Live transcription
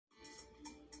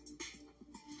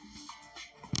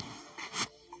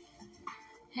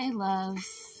Hey,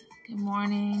 loves. Good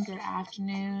morning, good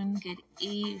afternoon, good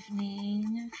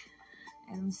evening.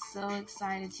 I'm so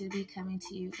excited to be coming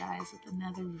to you guys with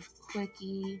another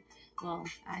quickie. Well,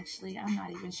 actually, I'm not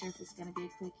even sure if it's going to be a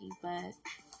quickie, but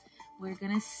we're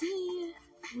going to see.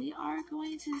 We are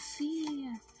going to see.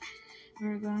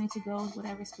 We're going to go with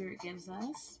whatever Spirit gives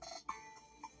us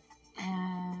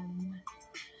and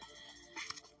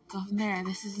go from there.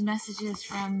 This is messages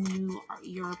from you,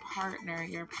 your partner,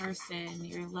 your person,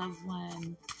 your loved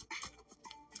one,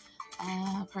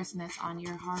 person that's on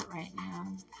your heart right now.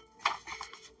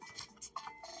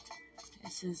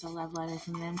 This is a love letter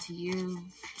from them to you.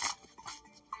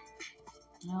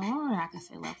 No, we're not going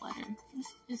to say love letter.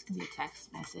 This can be a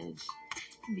text message.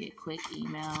 It can be a quick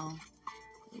email.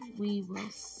 We will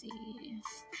see.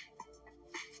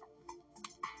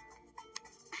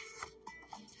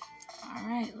 All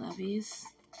right, lovies.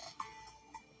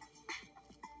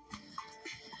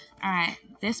 All right,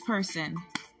 this person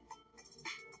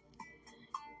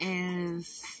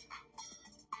is...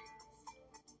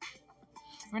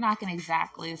 We're not going to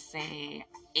exactly say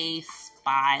a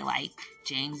spy like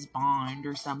James Bond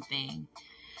or something.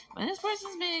 But this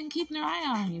person's been keeping their eye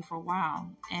on you for a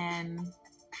while. And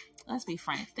let's be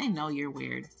frank, they know you're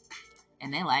weird.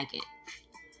 And they like it.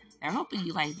 They're hoping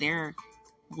you like their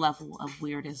level of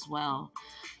weird as well.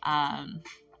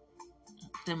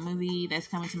 The movie that's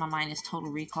coming to my mind is Total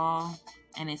Recall.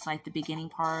 And it's like the beginning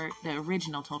part, the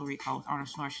original Total Recall with Arnold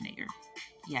Schwarzenegger.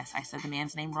 Yes, I said the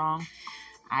man's name wrong.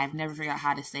 I've never figured out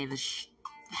how to say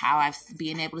how I've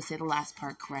been able to say the last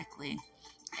part correctly.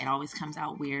 It always comes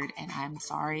out weird, and I'm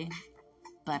sorry,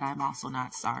 but I'm also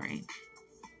not sorry.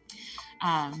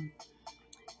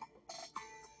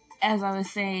 As I was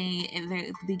saying, at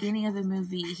the beginning of the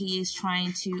movie, he is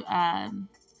trying to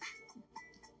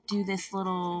do this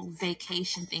little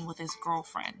vacation thing with his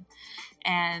girlfriend.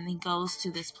 And he goes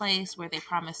to this place where they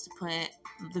promise to put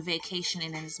the vacation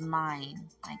in his mind,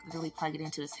 like literally plug it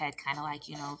into his head, kind of like,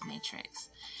 the Matrix.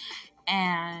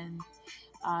 And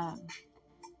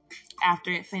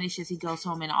after it finishes, he goes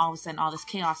home and all of a sudden all this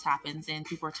chaos happens and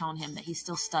people are telling him that he's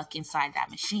still stuck inside that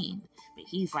machine. But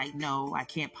he's like, no, I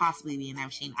can't possibly be in that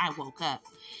machine. I woke up.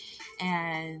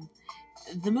 And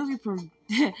the movie,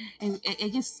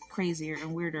 it gets crazier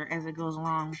and weirder as it goes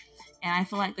along. And I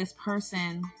feel like this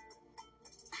person,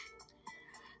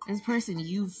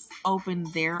 you've opened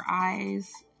their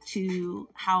eyes to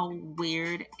how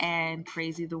weird and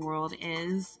crazy the world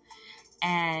is.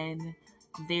 And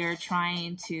they're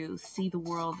trying to see the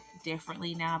world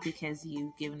differently now because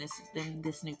you've given them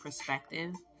this new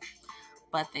perspective.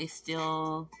 But they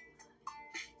still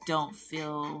don't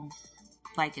feel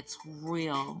like it's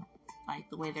real. Like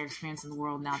the way they're experiencing the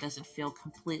world now doesn't feel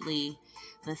completely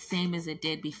the same as it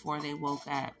did before they woke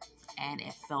up. And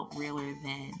it felt realer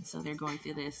then. So they're going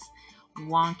through this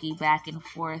wonky back and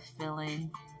forth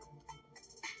feeling.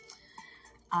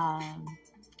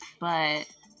 But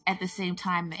at the same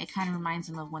time, it kind of reminds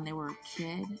them of when they were a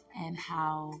kid and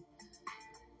how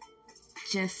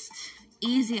just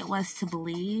easy it was to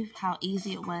believe, how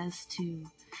easy it was to,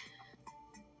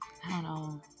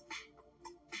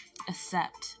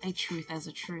 accept a truth as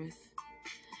a truth.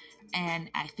 And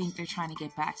I think they're trying to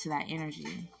get back to that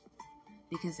energy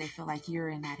because they feel like you're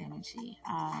in that energy.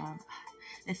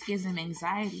 This gives them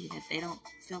anxiety that they don't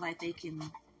feel like they can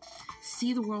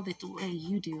see the world the way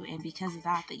you do, and because of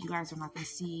that you guys are not going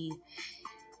to see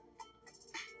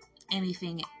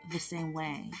anything the same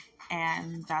way,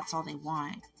 and that's all they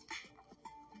want.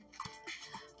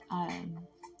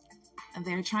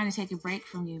 They're trying to take a break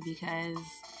from you because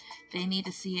they need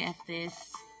to see if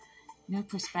this new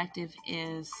perspective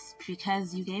is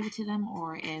because you gave it to them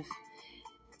or if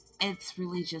it's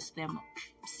really just them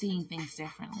seeing things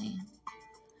differently.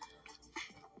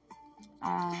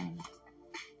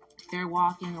 They're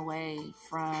walking away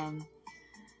from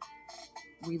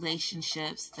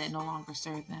relationships that no longer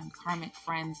serve them, karmic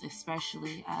friends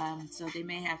especially. So they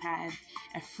may have had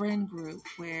a friend group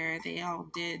where they all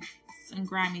did some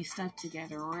grimy stuff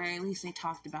together, or at least they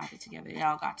talked about it together. They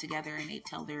all got together and they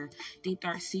tell their deep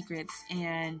dark secrets.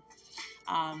 And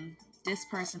this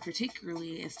person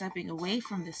particularly is stepping away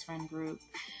from this friend group,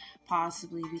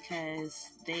 possibly because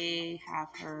they have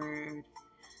heard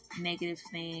negative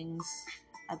things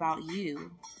about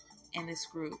you in this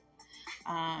group.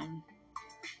 I'm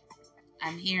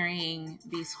hearing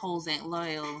these hoes ain't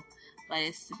loyal, but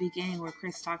it's the beginning where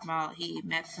Chris talked about he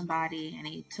met somebody and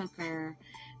he took her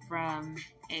from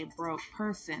a broke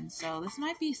person. So this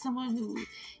might be someone who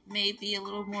may be a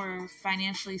little more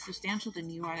financially substantial than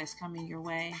you are that's coming your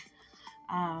way.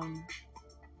 And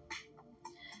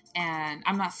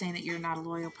I'm not saying that you're not a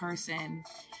loyal person.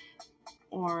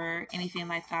 or anything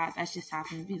like that. That's just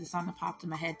happened to be the song that popped in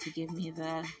my head to give me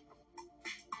the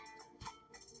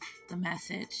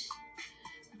message.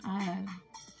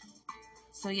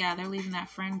 So yeah, they're leaving that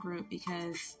friend group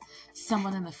because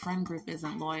someone in the friend group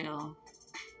isn't loyal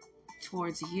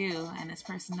towards you, and this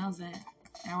person knows it.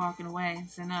 They're walking away.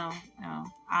 So no,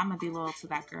 I'm gonna be loyal to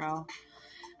that girl.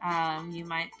 You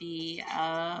might be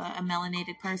a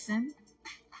melanated person.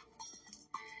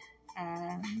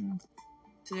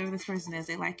 So whoever this person is,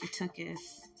 they like your tuchus.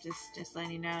 Just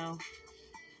letting you know.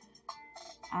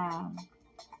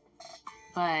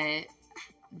 But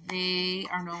they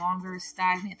are no longer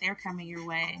stagnant. They're coming your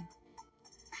way.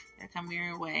 They're coming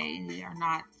your way. They are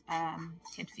not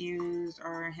confused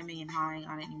or hemming and hawing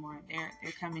on it anymore.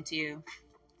 They're coming to you.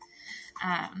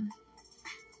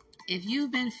 If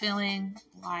you've been feeling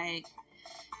like,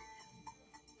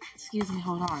 excuse me,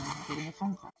 hold on, I'm getting a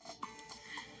phone call.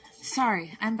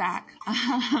 Sorry, I'm back.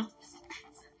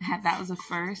 That was a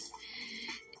first.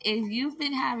 If you've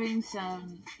been having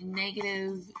some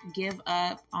negative give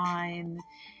up on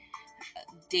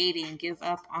dating, give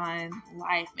up on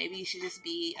life, maybe you should just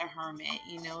be a hermit,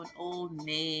 an old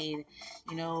maid,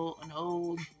 an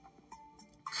old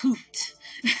coot.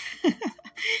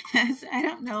 I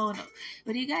don't know.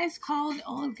 What do you guys call an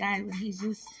old guy when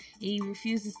he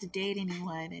refuses to date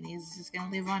anyone and he's just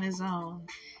going to live on his own?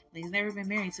 He's never been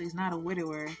married, so he's not a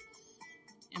widower.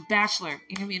 A bachelor.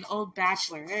 You're going to be an old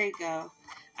bachelor. There you go.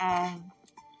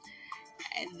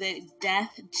 The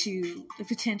death to the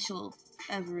potential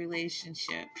of a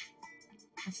relationship.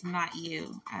 It's not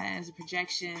you. As a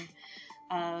projection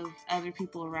of other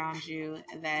people around you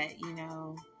that,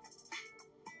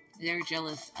 they're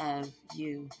jealous of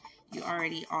you. You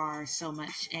already are so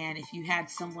much. And if you had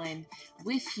someone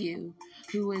with you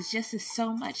who was just as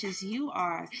so much as you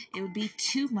are, it would be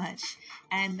too much.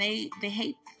 And they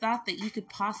thought that you could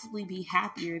possibly be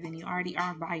happier than you already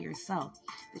are by yourself,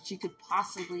 that you could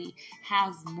possibly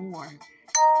have more.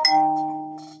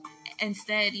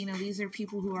 Instead, these are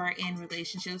people who are in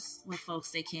relationships with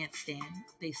folks they can't stand,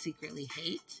 they secretly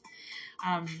hate.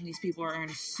 These people are in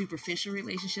superficial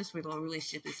relationships where the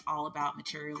relationship is all about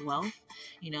material wealth,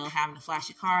 having a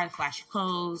flashy car, flashy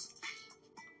clothes,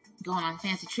 going on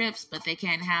fancy trips, but they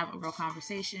can't have a real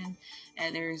conversation.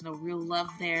 There is no real love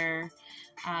there.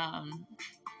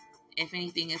 If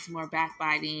anything, it's more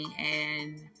backbiting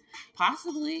and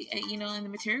possibly, in the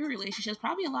material relationships,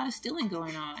 probably a lot of stealing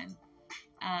going on.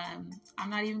 I'm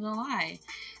not even gonna lie.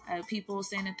 People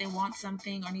saying that they want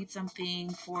something or need something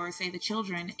for, say, the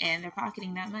children, and they're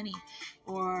pocketing that money,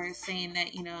 or saying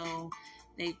that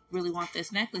they really want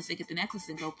this necklace, they get the necklace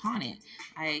and go pawn it.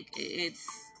 It's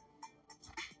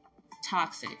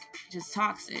toxic, just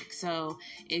toxic. So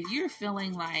if you're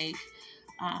feeling like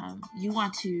you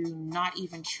want to not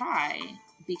even try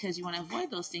because you want to avoid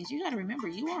those things, you got to remember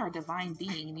you are a divine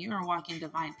being and you are walking a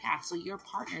divine path. So your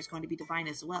partner is going to be divine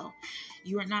as well.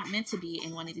 You are not meant to be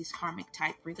in one of these karmic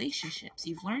type relationships.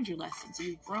 You've learned your lessons.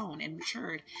 You've grown and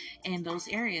matured in those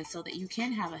areas so that you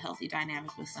can have a healthy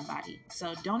dynamic with somebody.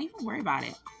 So don't even worry about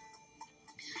it.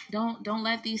 Don't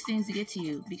let these things get to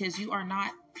you, because you are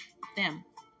not them.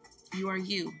 You are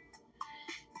you.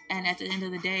 And at the end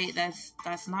of the day,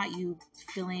 that's not you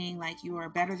feeling like you are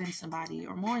better than somebody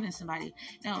or more than somebody.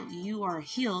 No, you are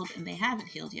healed and they haven't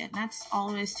healed yet. And that's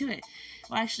all there is to it.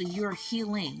 Well, actually, you're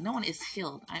healing. No one is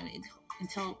healed.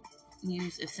 Until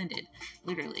you've ascended,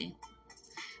 literally.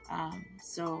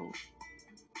 So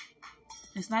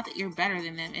it's not that you're better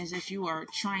than them. It's that you are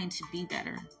trying to be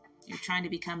better. You're trying to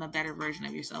become a better version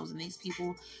of yourselves. And these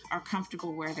people are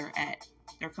comfortable where they're at.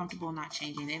 They're comfortable not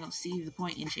changing. They don't see the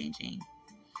point in changing.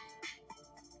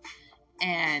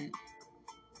 And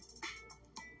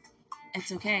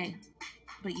it's okay,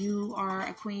 but you are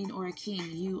a queen or a king.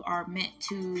 You are meant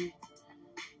to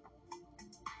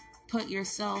put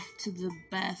yourself to the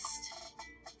best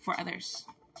for others.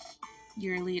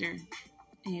 You're a leader,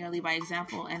 and you lead by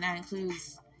example, and that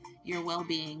includes your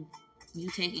well-being,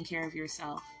 you taking care of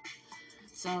yourself.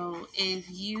 So if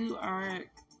you are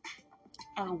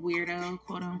a weirdo,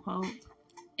 quote unquote,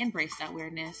 embrace that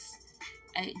weirdness.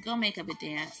 Go make up a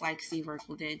dance like Steve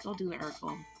Urkel did. Go do the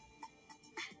Urkel.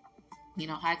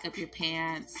 Hike up your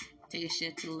pants, take a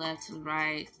shit to the left, to the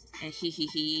right, and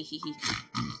he.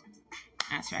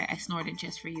 That's right, I snorted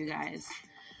just for you guys.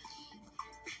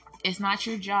 It's not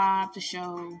your job to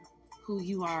show who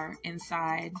you are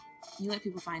inside. You let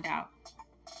people find out.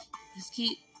 Just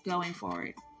keep going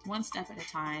forward, one step at a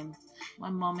time,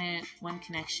 one moment, one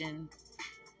connection.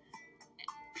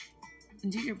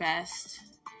 Do your best.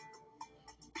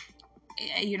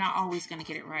 you're not always going to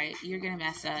get it right. You're going to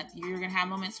mess up. You're going to have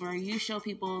moments where you show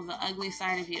people the ugly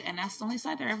side of you, and that's the only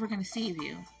side they're ever going to see of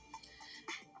you.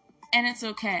 And it's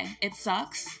okay. It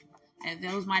sucks. And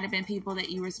those might have been people that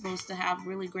you were supposed to have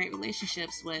really great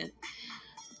relationships with,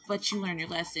 but you learn your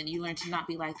lesson. You learn to not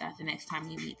be like that the next time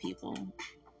you meet people.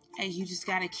 And you just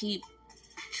got to keep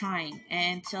trying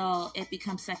until it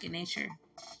becomes second nature.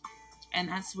 And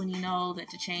that's when you know that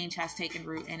the change has taken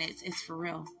root, and it's for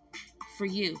real. For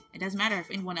you. It doesn't matter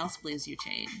if anyone else believes you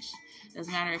change. It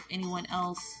doesn't matter if anyone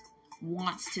else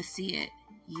wants to see it.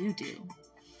 You do.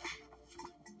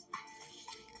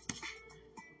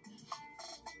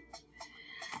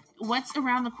 What's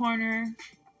around the corner,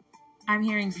 I'm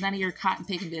hearing, is none of your cotton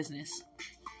picking business.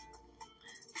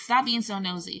 Stop being so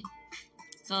nosy.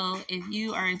 So if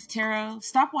you are into tarot,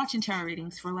 stop watching tarot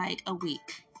readings for like a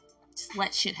week. Just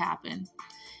let shit happen.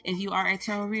 If you are a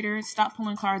tarot reader, stop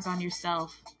pulling cards on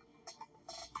yourself.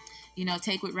 You know,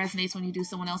 take what resonates when you do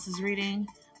someone else's reading,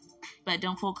 but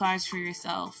don't pull cards for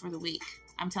yourself for the week.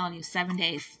 I'm telling you, 7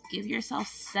 days. Give yourself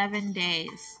 7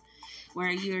 days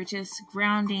where you're just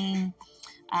grounding,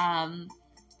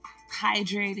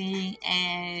 hydrating,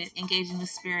 and engaging the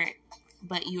spirit,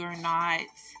 but you are not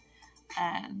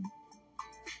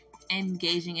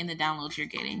engaging in the downloads you're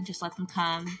getting. Just let them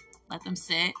come, let them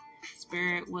sit.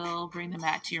 Spirit will bring them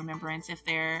back to your remembrance if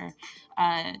they're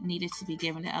needed to be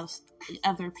given to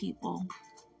other people.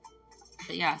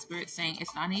 But yeah, Spirit's saying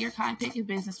it's none of your cotton picking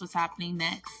business what's happening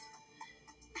next.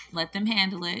 Let them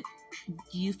handle it.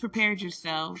 You've prepared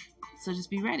yourself, so just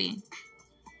be ready.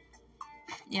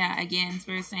 Yeah, again,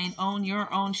 Spirit's saying own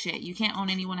your own shit. You can't own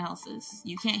anyone else's.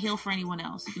 You can't heal for anyone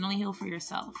else. You can only heal for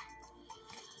yourself.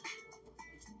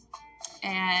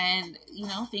 And, you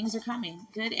know, things are coming,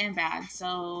 good and bad.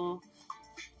 So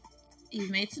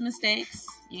you've made some mistakes.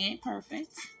 You ain't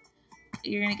perfect.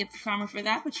 You're going to get the karma for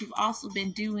that, but you've also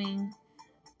been doing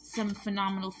some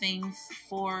phenomenal things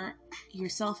for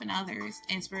yourself and others,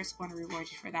 and Spirit's going to reward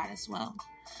you for that as well.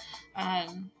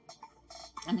 I'm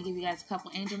going to give you guys a couple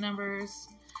angel numbers,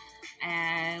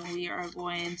 and we are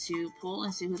going to pull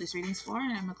and see who this reading's for,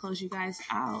 and I'm going to close you guys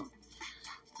out.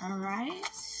 All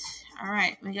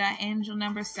right, we got angel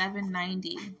number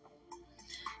 790.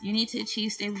 You need to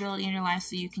achieve stability in your life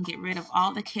so you can get rid of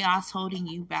all the chaos holding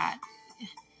you back.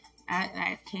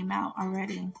 That came out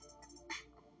already.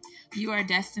 You are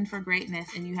destined for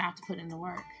greatness, and you have to put in the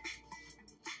work.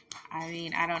 I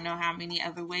mean, I don't know how many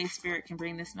other ways Spirit can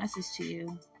bring this message to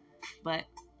you, but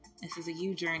this is a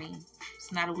you journey.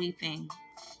 It's not a we thing.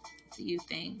 It's a you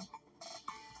thing.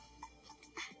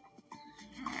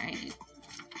 All right.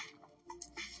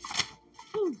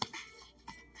 Whew.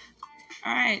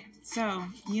 All right. So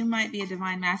you might be a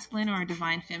divine masculine or a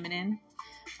divine feminine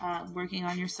working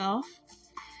on yourself.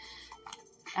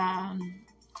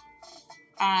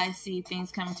 I see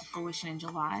things coming to fruition in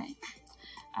July.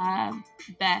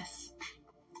 Beth,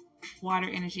 water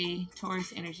energy,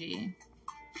 Taurus energy.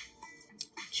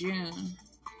 June,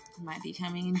 might be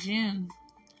coming in June.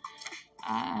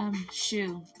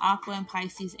 Shu, Aqua and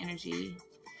Pisces energy.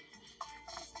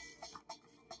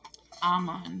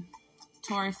 Amun,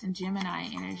 Taurus and Gemini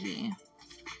energy.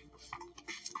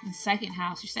 The second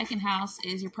house. Your second house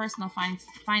is your personal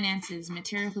finances,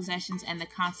 material possessions, and the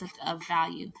concept of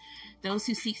value. Those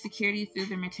who seek security through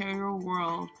the material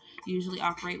world usually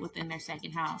operate within their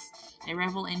second house. They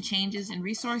revel in changes in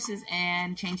resources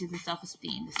and changes in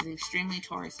self-esteem. This is extremely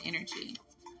Taurus energy.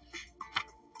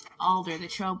 Alder, the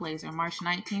Trailblazer, March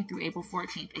 19th through April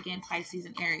 14th. Again, Pisces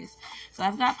and Aries. So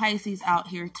I've got Pisces out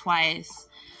here twice.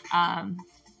 And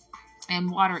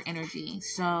water energy.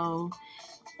 So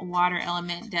water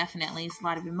element, definitely. It's a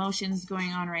lot of emotions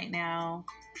going on right now,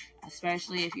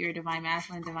 especially if you're a divine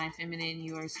masculine, divine feminine.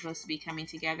 You are supposed to be coming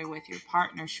together with your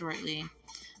partner shortly.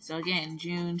 So again,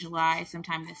 June, July,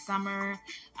 sometime this summer.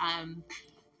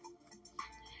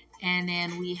 And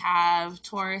then we have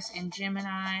Taurus and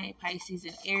Gemini, Pisces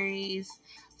and Aries.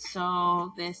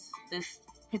 So this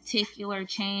particular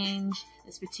change,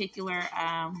 this particular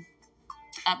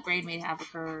upgrade may have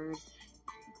occurred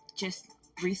just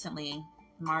recently,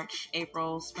 March,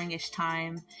 April, springish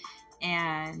time,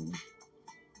 and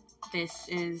this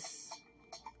is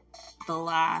the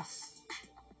last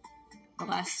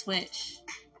switch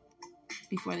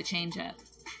before the change up,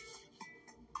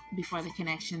 before the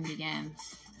connection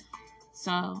begins.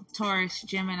 So Taurus,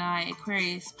 Gemini,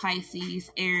 Aquarius, Pisces,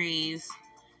 Aries,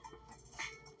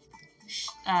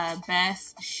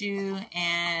 Bess, Shu,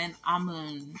 and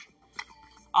Amun.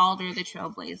 Alder, the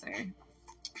Trailblazer.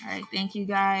 All right, thank you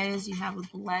guys. You have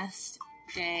a blessed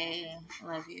day.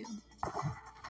 Love you.